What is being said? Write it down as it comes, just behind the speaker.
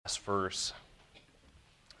Last verse,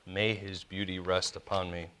 may his beauty rest upon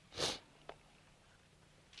me.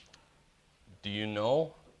 Do you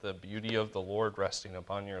know the beauty of the Lord resting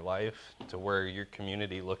upon your life to where your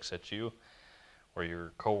community looks at you, where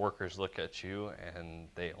your coworkers look at you and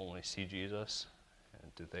they only see Jesus?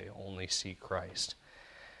 And do they only see Christ?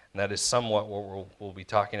 And that is somewhat what we'll be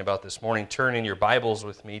talking about this morning. Turn in your Bibles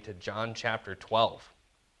with me to John chapter 12.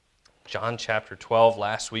 John chapter 12,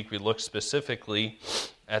 last week we looked specifically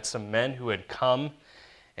at some men who had come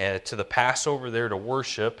to the Passover there to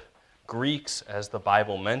worship, Greeks as the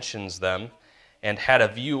Bible mentions them, and had a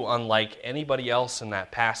view unlike anybody else in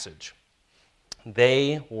that passage.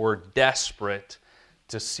 They were desperate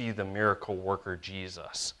to see the miracle worker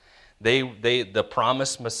Jesus. The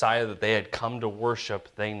promised Messiah that they had come to worship,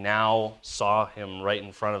 they now saw him right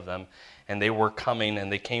in front of them, and they were coming,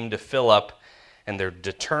 and they came to Philip, and they're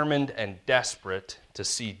determined and desperate to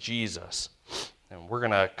see Jesus. And we're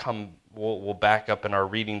going to we'll back up in our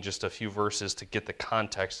reading just a few verses to get the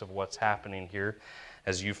context of what's happening here.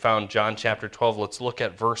 As you found John chapter 12, let's look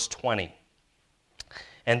at verse 20.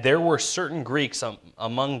 And there were certain Greeks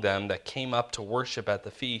among them that came up to worship at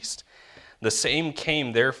the feast. The same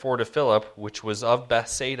came therefore to Philip, which was of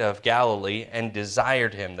Bethsaida of Galilee, and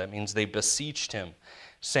desired him. That means they beseeched him,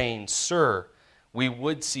 saying, Sir, we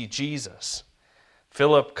would see Jesus.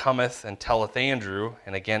 Philip cometh and telleth Andrew,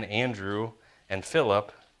 and again Andrew and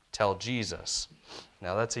Philip tell Jesus.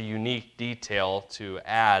 Now that's a unique detail to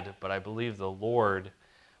add, but I believe the Lord,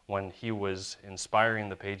 when he was inspiring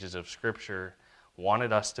the pages of Scripture,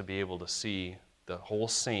 wanted us to be able to see the whole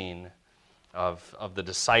scene of the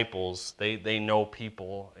disciples. They know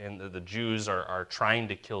people, and the Jews are trying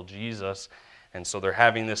to kill Jesus, and so they're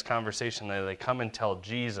having this conversation. They come and tell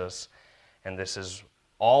Jesus, and this is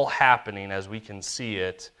all happening, as we can see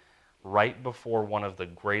it, right before one of the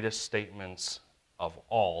greatest statements of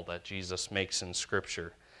all that Jesus makes in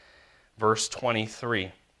Scripture. Verse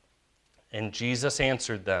 23, And Jesus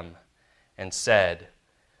answered them and said,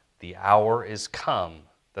 The hour is come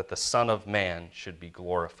that the Son of Man should be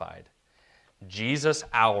glorified. Jesus'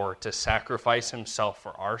 hour to sacrifice himself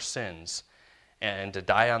for our sins and to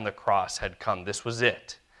die on the cross had come. This was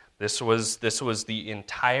it. This was the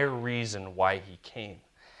entire reason why he came.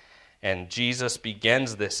 And Jesus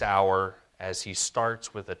begins this hour as he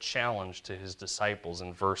starts with a challenge to his disciples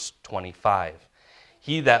in verse 25.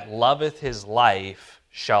 He that loveth his life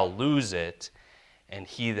shall lose it, and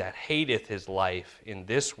he that hateth his life in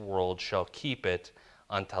this world shall keep it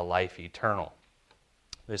unto life eternal.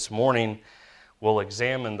 This morning, we'll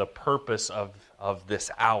examine the purpose of this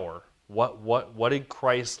hour. What did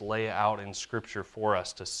Christ lay out in Scripture for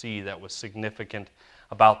us to see that was significant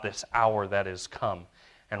about this hour that is come?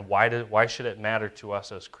 And why should it matter to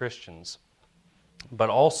us as Christians? But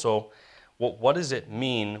also, what does it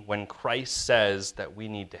mean when Christ says that we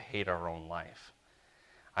need to hate our own life?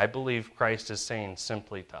 I believe Christ is saying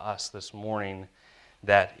simply to us this morning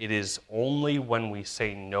that it is only when we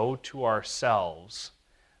say no to ourselves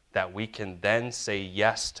that we can then say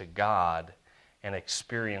yes to God and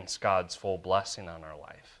experience God's full blessing on our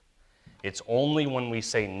life. It's only when we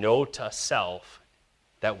say no to self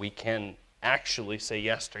that we can actually say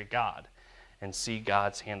yes to God and see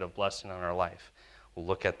God's hand of blessing on our life. We'll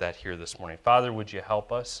look at that here this morning. Father, would you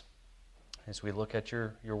help us as we look at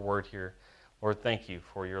your word here? Lord, thank you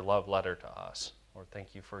for your love letter to us. Lord,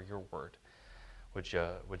 thank you for your word. Would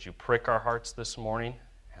you prick our hearts this morning?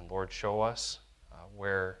 And Lord, show us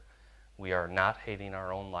where we are not hating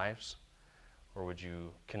our own lives. Or would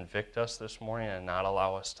you convict us this morning and not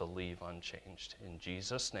allow us to leave unchanged? In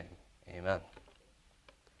Jesus' name, amen.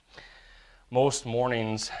 Most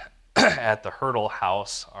mornings at the Hurdle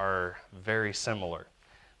house are very similar.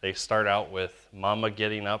 They start out with Mama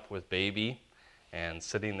getting up with baby and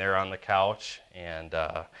sitting there on the couch, and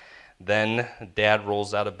then Dad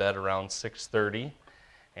rolls out of bed around 6:30,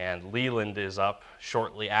 and Leland is up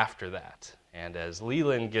shortly after that. And as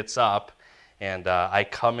Leland gets up and I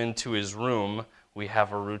come into his room, we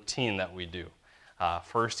have a routine that we do.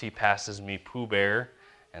 First he passes me Pooh Bear,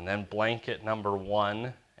 and then blanket number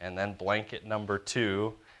 1, and then blanket number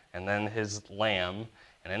 2, and then his lamb,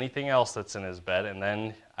 and anything else that's in his bed, and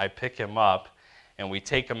then I pick him up, and we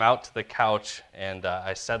take him out to the couch, and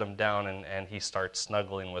I set him down, and he starts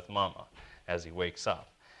snuggling with Mama as he wakes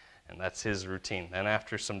up. And that's his routine. Then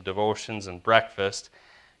after some devotions and breakfast,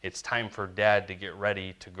 it's time for Dad to get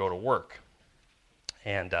ready to go to work.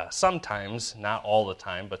 And sometimes, not all the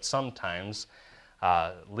time, but sometimes,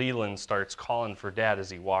 Leland starts calling for Dad as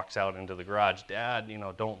he walks out into the garage. Dad,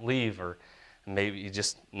 don't leave. Or maybe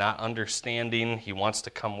just not understanding. He wants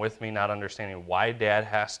to come with me, not understanding why Dad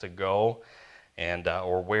has to go. and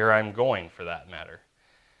or where I'm going for that matter.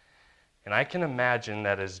 And I can imagine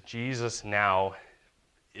that as Jesus now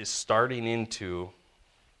is starting into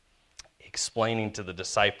explaining to the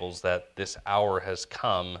disciples that this hour has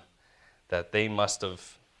come, that they must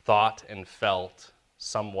have thought and felt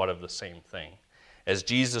somewhat of the same thing. As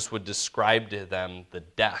Jesus would describe to them the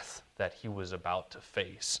death that he was about to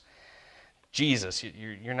face. Jesus,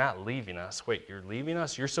 you're not leaving us. Wait, you're leaving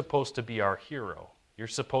us? You're supposed to be our hero. You're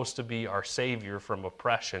supposed to be our savior from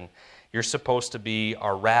oppression. You're supposed to be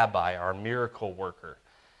our rabbi, our miracle worker.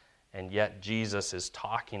 And yet Jesus is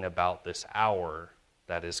talking about this hour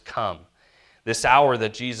that has come. This hour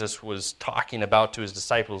that Jesus was talking about to his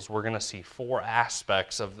disciples, we're going to see four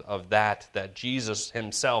aspects of that Jesus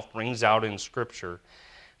himself brings out in Scripture.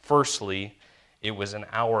 Firstly, it was an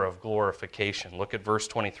hour of glorification. Look at verse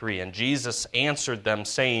 23. And Jesus answered them,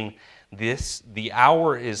 saying, the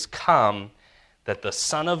hour is come that the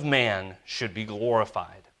Son of Man should be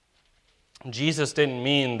glorified. Jesus didn't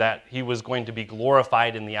mean that he was going to be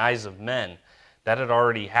glorified in the eyes of men. That had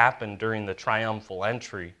already happened during the triumphal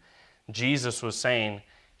entry. Jesus was saying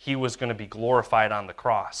he was going to be glorified on the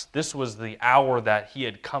cross. This was the hour that he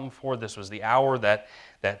had come for. This was the hour that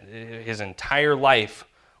his entire life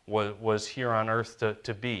was here on earth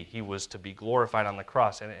to be. He was to be glorified on the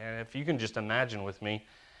cross. And if you can just imagine with me,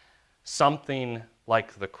 something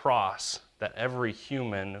like the cross that every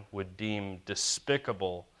human would deem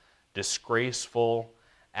despicable, disgraceful,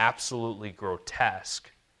 absolutely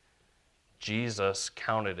grotesque, Jesus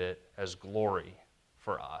counted it as glory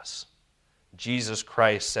for us. Jesus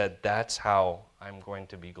Christ said, that's how I'm going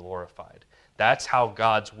to be glorified. That's how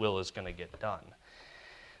God's will is going to get done.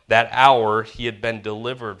 That hour he had been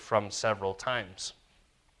delivered from several times.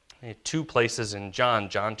 In 2 places in John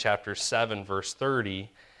chapter 7, verse 30,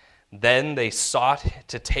 then they sought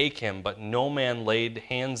to take him, but no man laid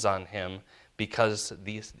hands on him because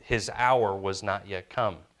his hour was not yet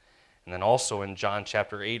come. And then also in John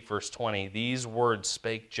chapter 8, verse 20, these words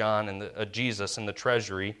spake Jesus in the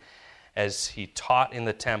treasury as he taught in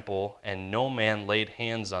the temple, and no man laid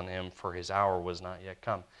hands on him, for his hour was not yet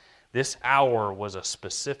come. This hour was a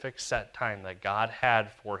specific set time that God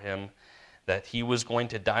had for him, that he was going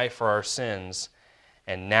to die for our sins,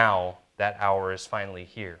 and now that hour is finally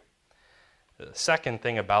here. The second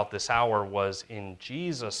thing about this hour was, in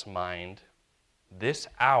Jesus' mind, this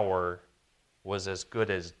hour was as good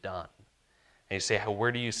as done. And you say,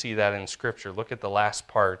 where do you see that in Scripture? Look at the last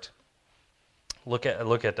part. Look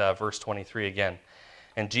at verse 23 again.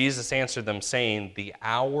 And Jesus answered them, saying, the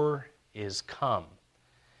hour is come.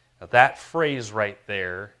 Now that phrase right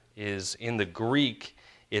there is in the Greek,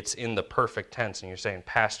 it's in the perfect tense. And you're saying,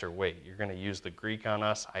 Pastor, wait, you're going to use the Greek on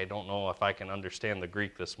us? I don't know if I can understand the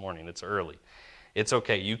Greek this morning. It's early. It's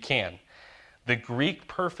okay, you can. The Greek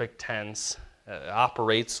perfect tense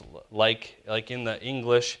operates like in the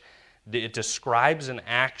English. It describes an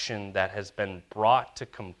action that has been brought to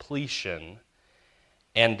completion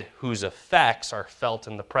and whose effects are felt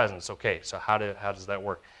in the present. Okay, so how does that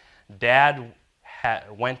work? Dad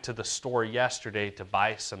went to the store yesterday to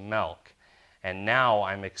buy some milk, and now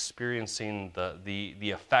I'm experiencing the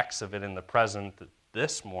effects of it in the present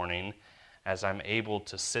this morning as I'm able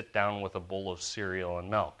to sit down with a bowl of cereal and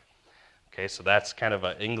milk. Okay, so that's kind of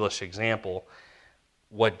an English example.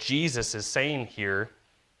 What Jesus is saying here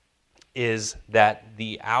is that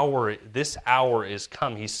this hour is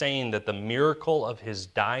come. He's saying that the miracle of his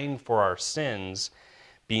dying for our sins,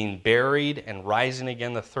 being buried and rising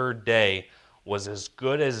again the third day, was as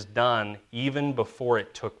good as done even before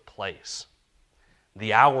it took place.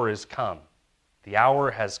 The hour is come. The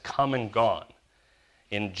hour has come and gone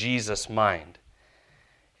in Jesus' mind.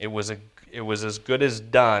 It was as good as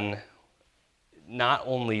done, not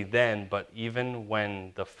only then, but even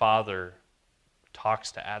when the Father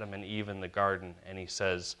talks to Adam and Eve in the garden and he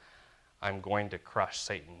says, I'm going to crush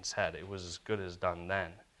Satan's head. It was as good as done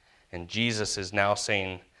then. And Jesus is now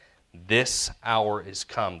saying, this hour is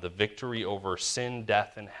come. The victory over sin,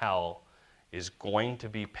 death, and hell is going to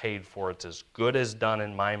be paid for. It's as good as done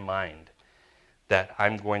in my mind that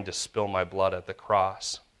I'm going to spill my blood at the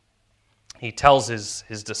cross. He tells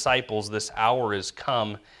his disciples this hour is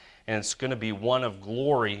come, and it's going to be one of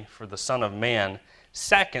glory for the Son of Man.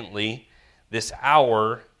 Secondly, this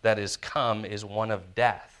hour that is come is one of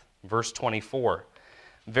death. Verse 24,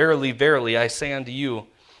 verily, verily, I say unto you,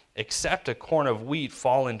 except a corn of wheat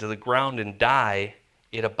fall into the ground and die,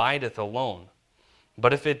 it abideth alone.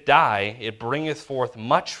 But if it die, it bringeth forth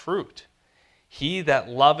much fruit. He that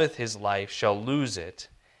loveth his life shall lose it,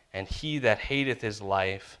 and he that hateth his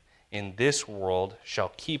life in this world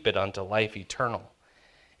shall keep it unto life eternal.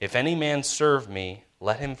 If any man serve me,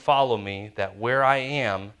 Let him follow me, that where I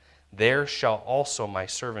am, there shall also my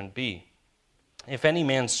servant be. If any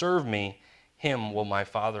man serve me, him will my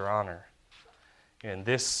Father honor. In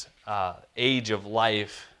this age of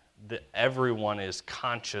life, everyone is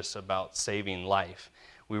conscious about saving life.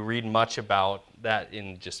 We read much about that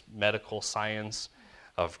in just medical science,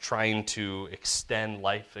 of trying to extend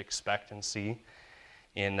life expectancy.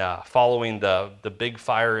 In following the big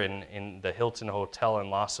fire in the Hilton Hotel in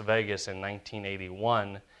Las Vegas in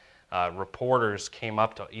 1981, reporters came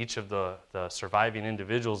up to each of the surviving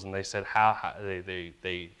individuals, and they said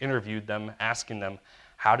they interviewed them, asking them,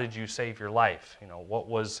 how did you save your life? What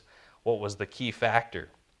was the key factor?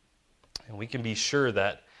 And we can be sure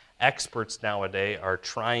that experts nowadays are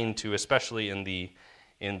trying to, especially in the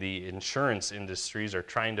insurance industries, are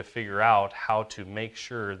trying to figure out how to make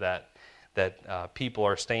sure that people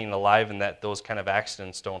are staying alive and that those kind of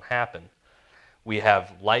accidents don't happen. We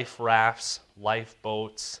have life rafts,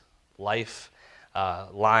 lifeboats, life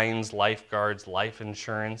lines, lifeguards, life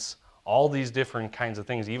insurance, all these different kinds of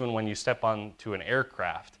things. Even when you step onto an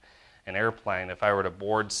aircraft, an airplane, if I were to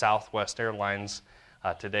board Southwest Airlines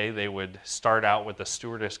today, they would start out with the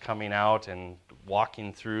stewardess coming out and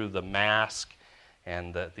walking through the mask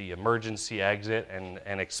and the emergency exit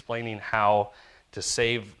and explaining how to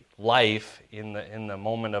save life in the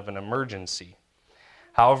moment of an emergency.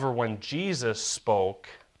 However, when Jesus spoke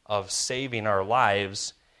of saving our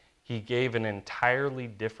lives, he gave an entirely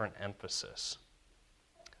different emphasis.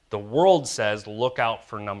 The world says, look out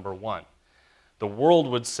for number one. The world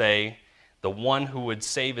would say, the one who would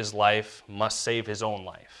save his life must save his own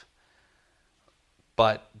life.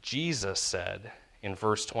 But Jesus said in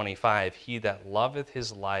verse 25, he that loveth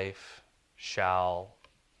his life shall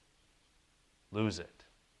lose it.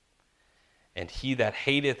 And he that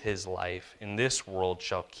hateth his life in this world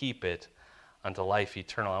shall keep it unto life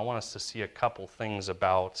eternal. I want us to see a couple things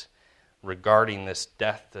regarding this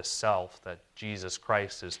death to self that Jesus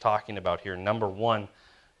Christ is talking about here. Number one,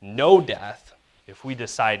 no death. If we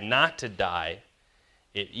decide not to die,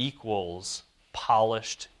 it equals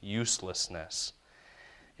polished uselessness.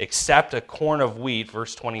 Except a corn of wheat,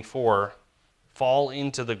 verse 24, fall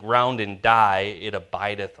into the ground and die, it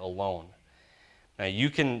abideth alone. Now,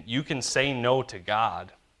 you can say no to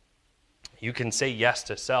God. You can say yes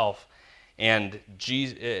to self. And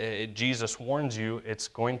Jesus warns you it's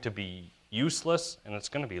going to be useless and it's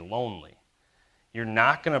going to be lonely. You're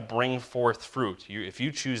not going to bring forth fruit. If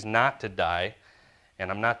you choose not to die,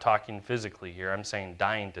 and I'm not talking physically here, I'm saying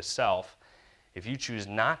dying to self. If you choose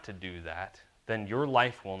not to do that, then your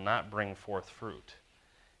life will not bring forth fruit.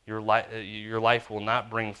 Your life will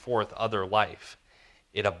not bring forth other life.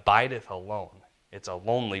 It abideth alone. It's a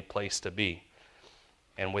lonely place to be,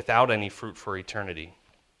 and without any fruit for eternity.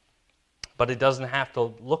 But it doesn't have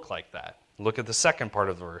to look like that. Look at the second part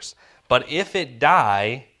of the verse. But if it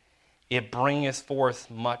die, it bringeth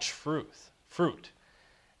forth much fruit.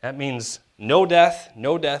 That means no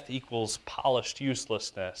death equals polished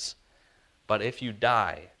uselessness. But if you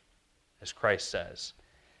die, as Christ says,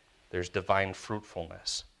 there's divine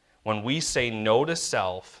fruitfulness. When we say no to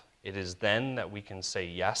self, it is then that we can say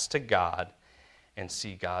yes to God and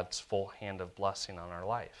see God's full hand of blessing on our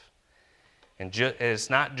life. And it's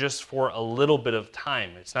not just for a little bit of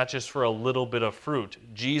time. It's not just for a little bit of fruit.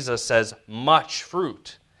 Jesus says much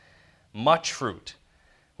fruit. Much fruit.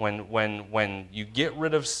 When you get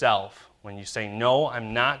rid of self, when you say, no,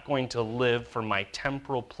 I'm not going to live for my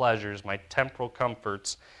temporal pleasures, my temporal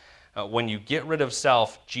comforts, when you get rid of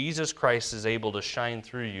self, Jesus Christ is able to shine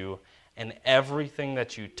through you, and everything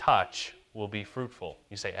that you touch will be fruitful.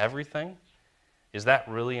 You say, everything? Is that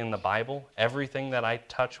really in the Bible? Everything that I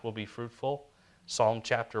touch will be fruitful? Psalm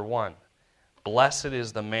chapter 1. Blessed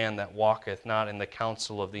is the man that walketh not in the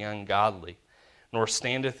counsel of the ungodly, nor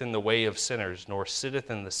standeth in the way of sinners, nor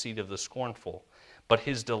sitteth in the seat of the scornful. But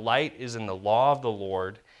his delight is in the law of the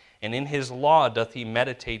Lord, and in his law doth he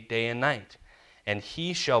meditate day and night. And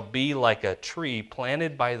he shall be like a tree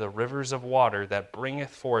planted by the rivers of water, that bringeth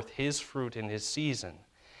forth his fruit in his season.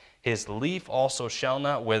 His leaf also shall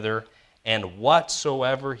not wither, and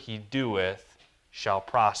whatsoever he doeth shall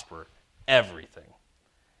prosper. Everything.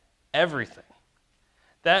 Everything.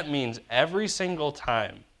 That means every single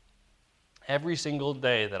time, every single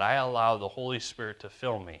day that I allow the Holy Spirit to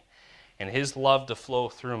fill me and his love to flow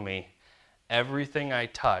through me, everything I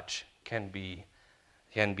touch can be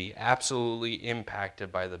absolutely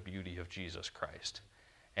impacted by the beauty of Jesus Christ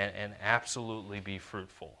and absolutely be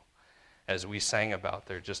fruitful, as we sang about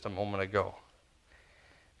there just a moment ago.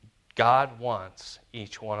 God wants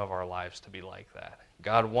each one of our lives to be like that.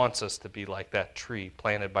 God wants us to be like that tree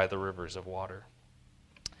planted by the rivers of water.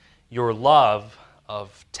 Your love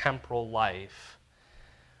of temporal life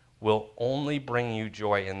will only bring you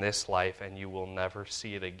joy in this life, and you will never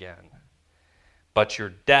see it again. But your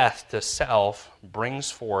death to self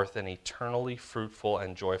brings forth an eternally fruitful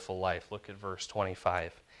and joyful life. Look at verse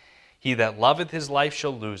 25. He that loveth his life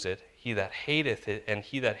shall lose it. He that hateth it, and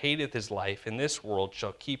he that hateth his life in this world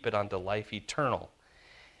shall keep it unto life eternal.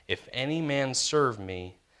 If any man serve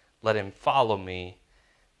me, let him follow me,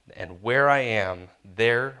 and where I am,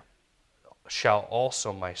 there shall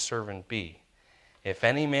also my servant be. If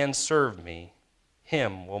any man serve me,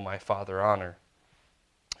 him will my Father honor.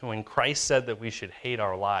 When Christ said that we should hate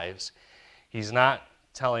our lives, he's not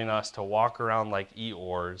telling us to walk around like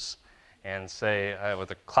Eeyores and say,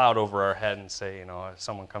 with a cloud over our head and say, if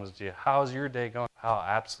someone comes to you, how's your day going? How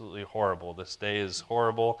absolutely horrible. This day is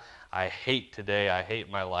horrible. I hate today. I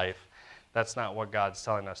hate my life. That's not what God's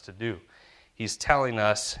telling us to do. He's telling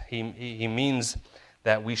us, he means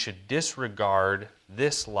that we should disregard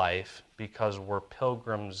this life because we're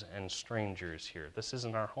pilgrims and strangers here. This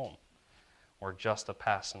isn't our home. We're just a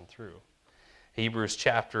passing through. Hebrews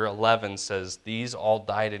chapter 11 says, these all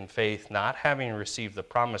died in faith, not having received the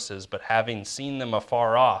promises, but having seen them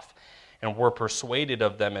afar off, and were persuaded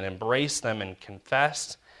of them, and embraced them, and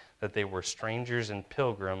confessed that they were strangers and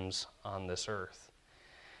pilgrims on this earth.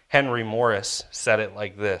 Henry Morris said it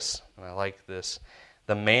like this, and I like this: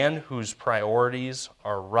 the man whose priorities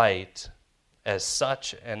are right has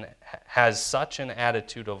such an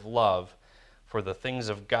attitude of love for the things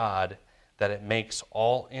of God that it makes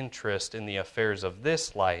all interest in the affairs of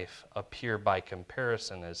this life appear by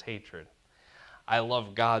comparison as hatred. I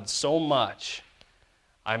love God so much,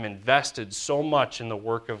 I'm invested so much in the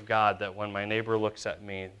work of God that when my neighbor looks at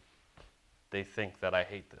me, they think that I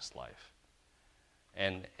hate this life.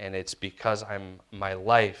 And it's because my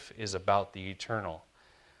life is about the eternal.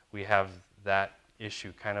 We have that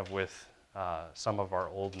issue kind of with some of our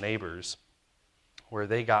old neighbors where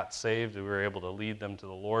they got saved, we were able to lead them to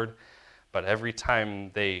the Lord. But every time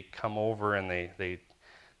they come over and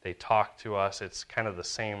they talk to us, it's kind of the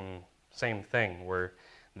same thing where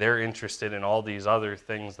they're interested in all these other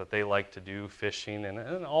things that they like to do, fishing,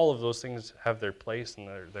 and all of those things have their place and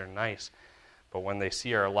they're nice. But when they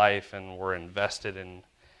see our life and we're invested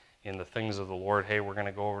in the things of the Lord, hey, we're going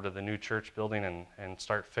to go over to the new church building and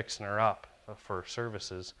start fixing her up for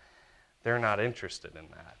services, they're not interested in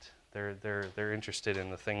that. They're interested in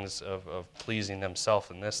the things of pleasing themselves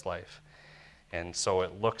in this life. And so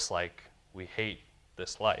it looks like we hate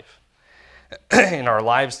this life. In our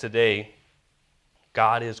lives today,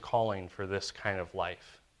 God is calling for this kind of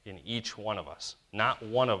life in each one of us. Not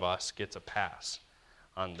one of us gets a pass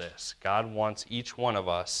on this. God wants each one of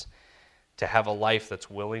us to have a life that's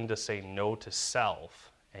willing to say no to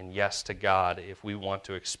self and yes to God if we want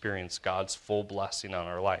to experience God's full blessing on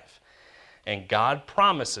our life. And God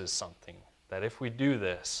promises something, that if we do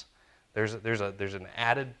this, there's an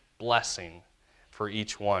added blessing for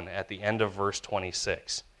each one at the end of verse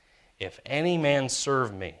 26. If any man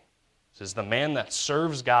serve me, this is the man that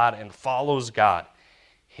serves God and follows God,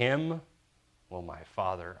 him will my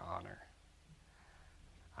Father honor.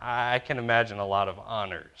 I can imagine a lot of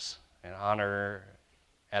honors. An honor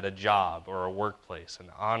at a job or a workplace, an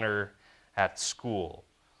honor at school,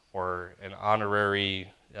 or an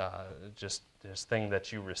honorary just thing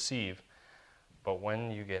that you receive. But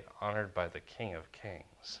when you get honored by the King of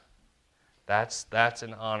Kings, that's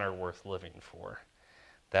an honor worth living for.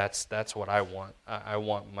 That's what I want. I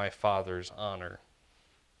want my Father's honor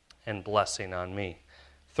and blessing on me.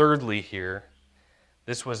 Thirdly here,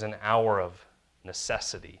 this was an hour of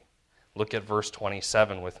necessity. Look at verse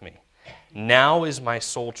 27 with me. Now is my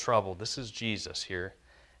soul troubled. This is Jesus here.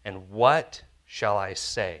 And what shall I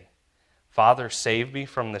say? Father, save me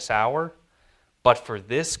from this hour. But for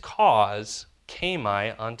this cause came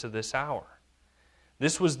I unto this hour.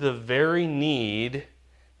 This was the very need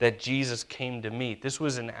that Jesus came to meet. This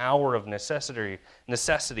was an hour of necessity.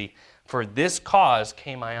 For this cause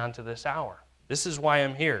came I unto this hour. This is why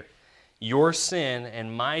I'm here. Your sin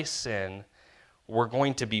and my sin were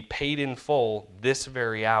going to be paid in full this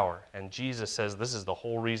very hour. And Jesus says, this is the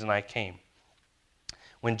whole reason I came.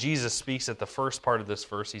 When Jesus speaks at the first part of this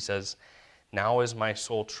verse, he says, now is my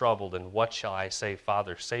soul troubled, and what shall I say?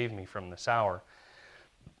 Father, save me from this hour.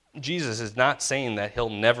 Jesus is not saying that he'll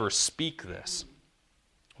never speak this.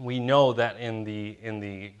 We know that in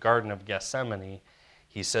the Garden of Gethsemane,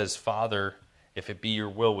 he says, Father, if it be your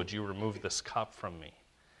will, would you remove this cup from me?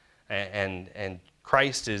 And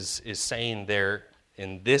Christ is saying there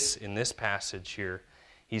in this passage here,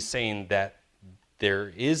 he's saying that there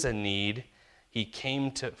is a need. He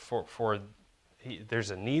came there's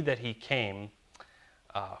a need that he came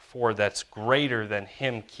for that's greater than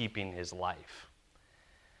him keeping his life.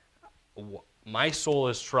 My soul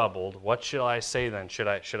is troubled. What shall I say then? Should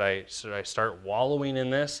I start wallowing in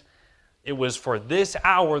this? It was for this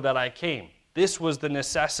hour that I came. This was the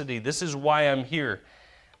necessity. This is why I'm here.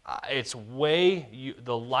 The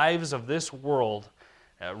lives of this world,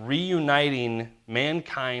 reuniting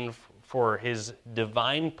mankind for his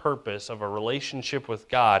divine purpose of a relationship with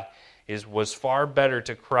God was far better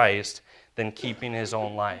to Christ than keeping his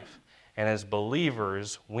own life. And as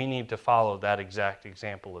believers, we need to follow that exact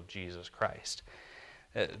example of Jesus Christ.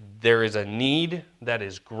 There is a need that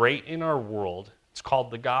is great in our world. It's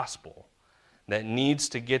called the gospel, that needs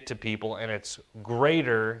to get to people, and it's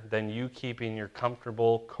greater than you keeping your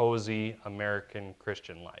comfortable, cozy American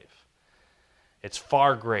Christian life. It's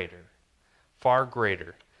far greater, far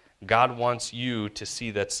greater. God wants you to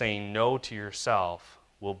see that saying no to yourself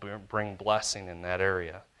will bring blessing in that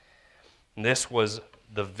area. And this was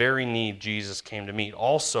the very need Jesus came to meet.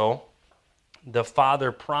 Also, the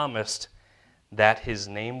Father promised that his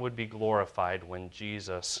name would be glorified when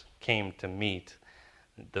Jesus came to meet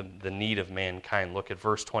the need of mankind. Look at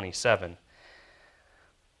verse 27.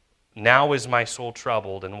 Now is my soul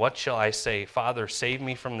troubled, and what shall I say? Father, save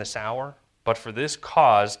me from this hour? But for this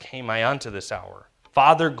cause came I unto this hour.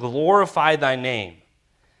 Father, glorify thy name.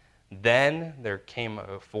 Then there came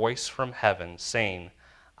a voice from heaven saying,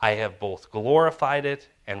 I have both glorified it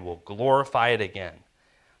and will glorify it again.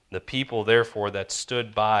 The people therefore that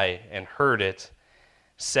stood by and heard it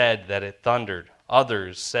said that it thundered.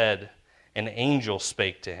 Others said, an angel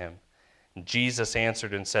spake to him. Jesus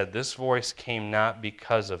answered and said, this voice came not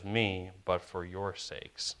because of me, but for your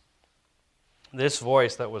sakes. This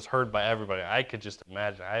voice that was heard by everybody, I could just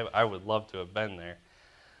imagine. I would love to have been there.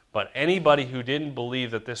 But anybody who didn't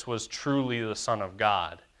believe that this was truly the Son of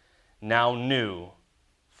God now knew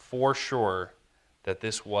for sure that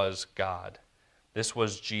this was God. This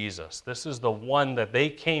was Jesus. This is the one that they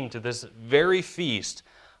came to this very feast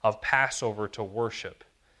of Passover to worship.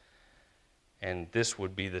 And this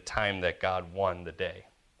would be the time that God won the day.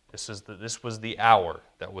 This was the hour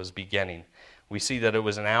that was beginning. We see that it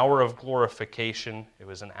was an hour of glorification. It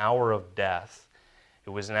was an hour of death.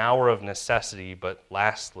 It was an hour of necessity. But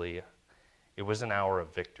lastly, it was an hour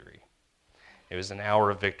of victory. It was an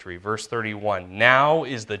hour of victory. Verse 31, now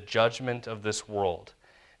is the judgment of this world.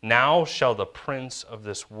 Now shall the prince of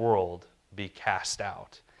this world be cast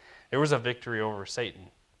out. There was a victory over Satan.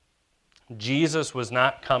 Jesus was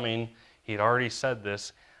not coming. He'd already said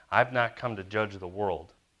this. I've not come to judge the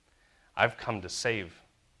world. I've come to save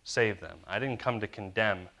them. I didn't come to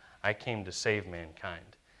condemn. I came to save mankind.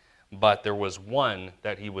 But there was one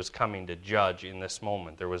that he was coming to judge in this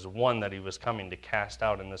moment. There was one that he was coming to cast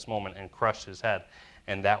out in this moment and crush his head.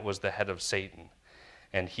 And that was the head of Satan.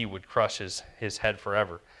 And he would crush his head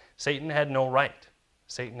forever. Satan had no right.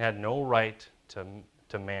 Satan had no right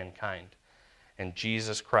to mankind. And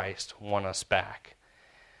Jesus Christ won us back.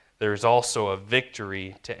 There's also a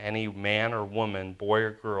victory to any man or woman, boy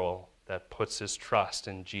or girl, that puts his trust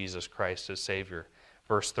in Jesus Christ as Savior.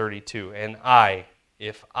 Verse 32, and I,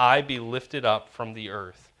 if I be lifted up from the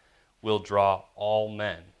earth, will draw all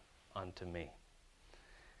men unto me.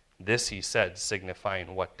 This he said,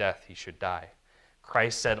 signifying what death he should die.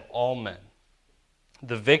 Christ said, all men.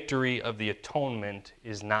 The victory of the atonement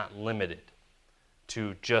is not limited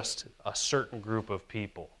to just a certain group of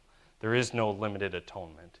people. There is no limited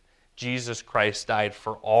atonement. Jesus Christ died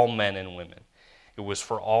for all men and women. It was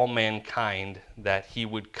for all mankind that he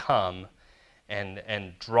would come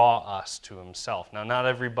and draw us to himself. Now, not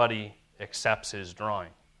everybody accepts his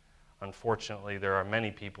drawing. Unfortunately, there are many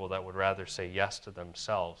people that would rather say yes to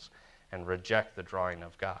themselves and reject the drawing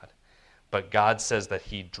of God. But God says that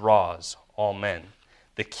he draws all men.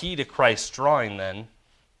 The key to Christ's drawing, then,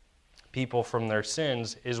 people from their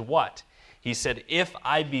sins is what? He said, if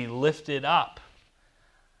I be lifted up,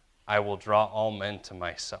 I will draw all men to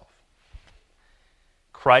myself.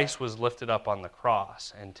 Christ was lifted up on the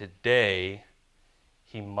cross, and today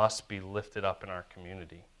he must be lifted up in our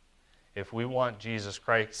community. If we want Jesus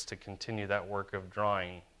Christ to continue that work of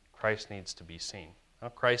drawing, Christ needs to be seen. Now,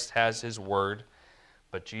 Christ has his word,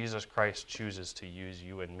 but Jesus Christ chooses to use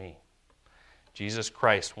you and me. Jesus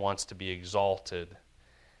Christ wants to be exalted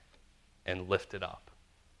and lifted up.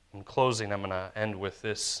 In closing, I'm going to end with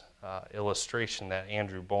this illustration that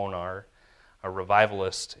Andrew Bonar, a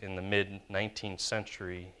revivalist in the mid-19th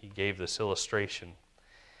century, he gave this illustration.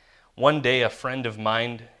 One day, a friend of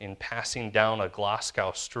mine, in passing down a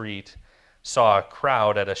Glasgow street, saw a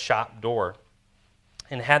crowd at a shop door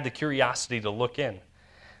and had the curiosity to look in.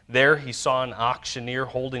 There he saw an auctioneer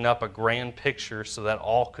holding up a grand picture so that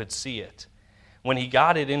all could see it. When he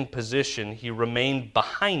got it in position, he remained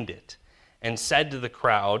behind it and said to the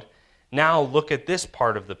crowd, "Now look at this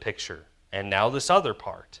part of the picture, and now this other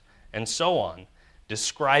part," and so on,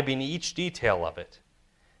 describing each detail of it.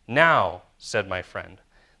 "Now," said my friend,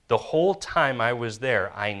 "the whole time I was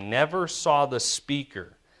there, I never saw the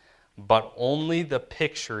speaker, but only the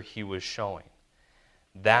picture he was showing."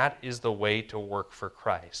 That is the way to work for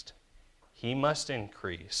Christ. He must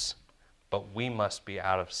increase, but we must be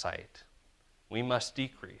out of sight. We must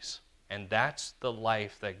decrease. And that's the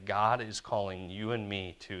life that God is calling you and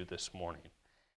me to this morning.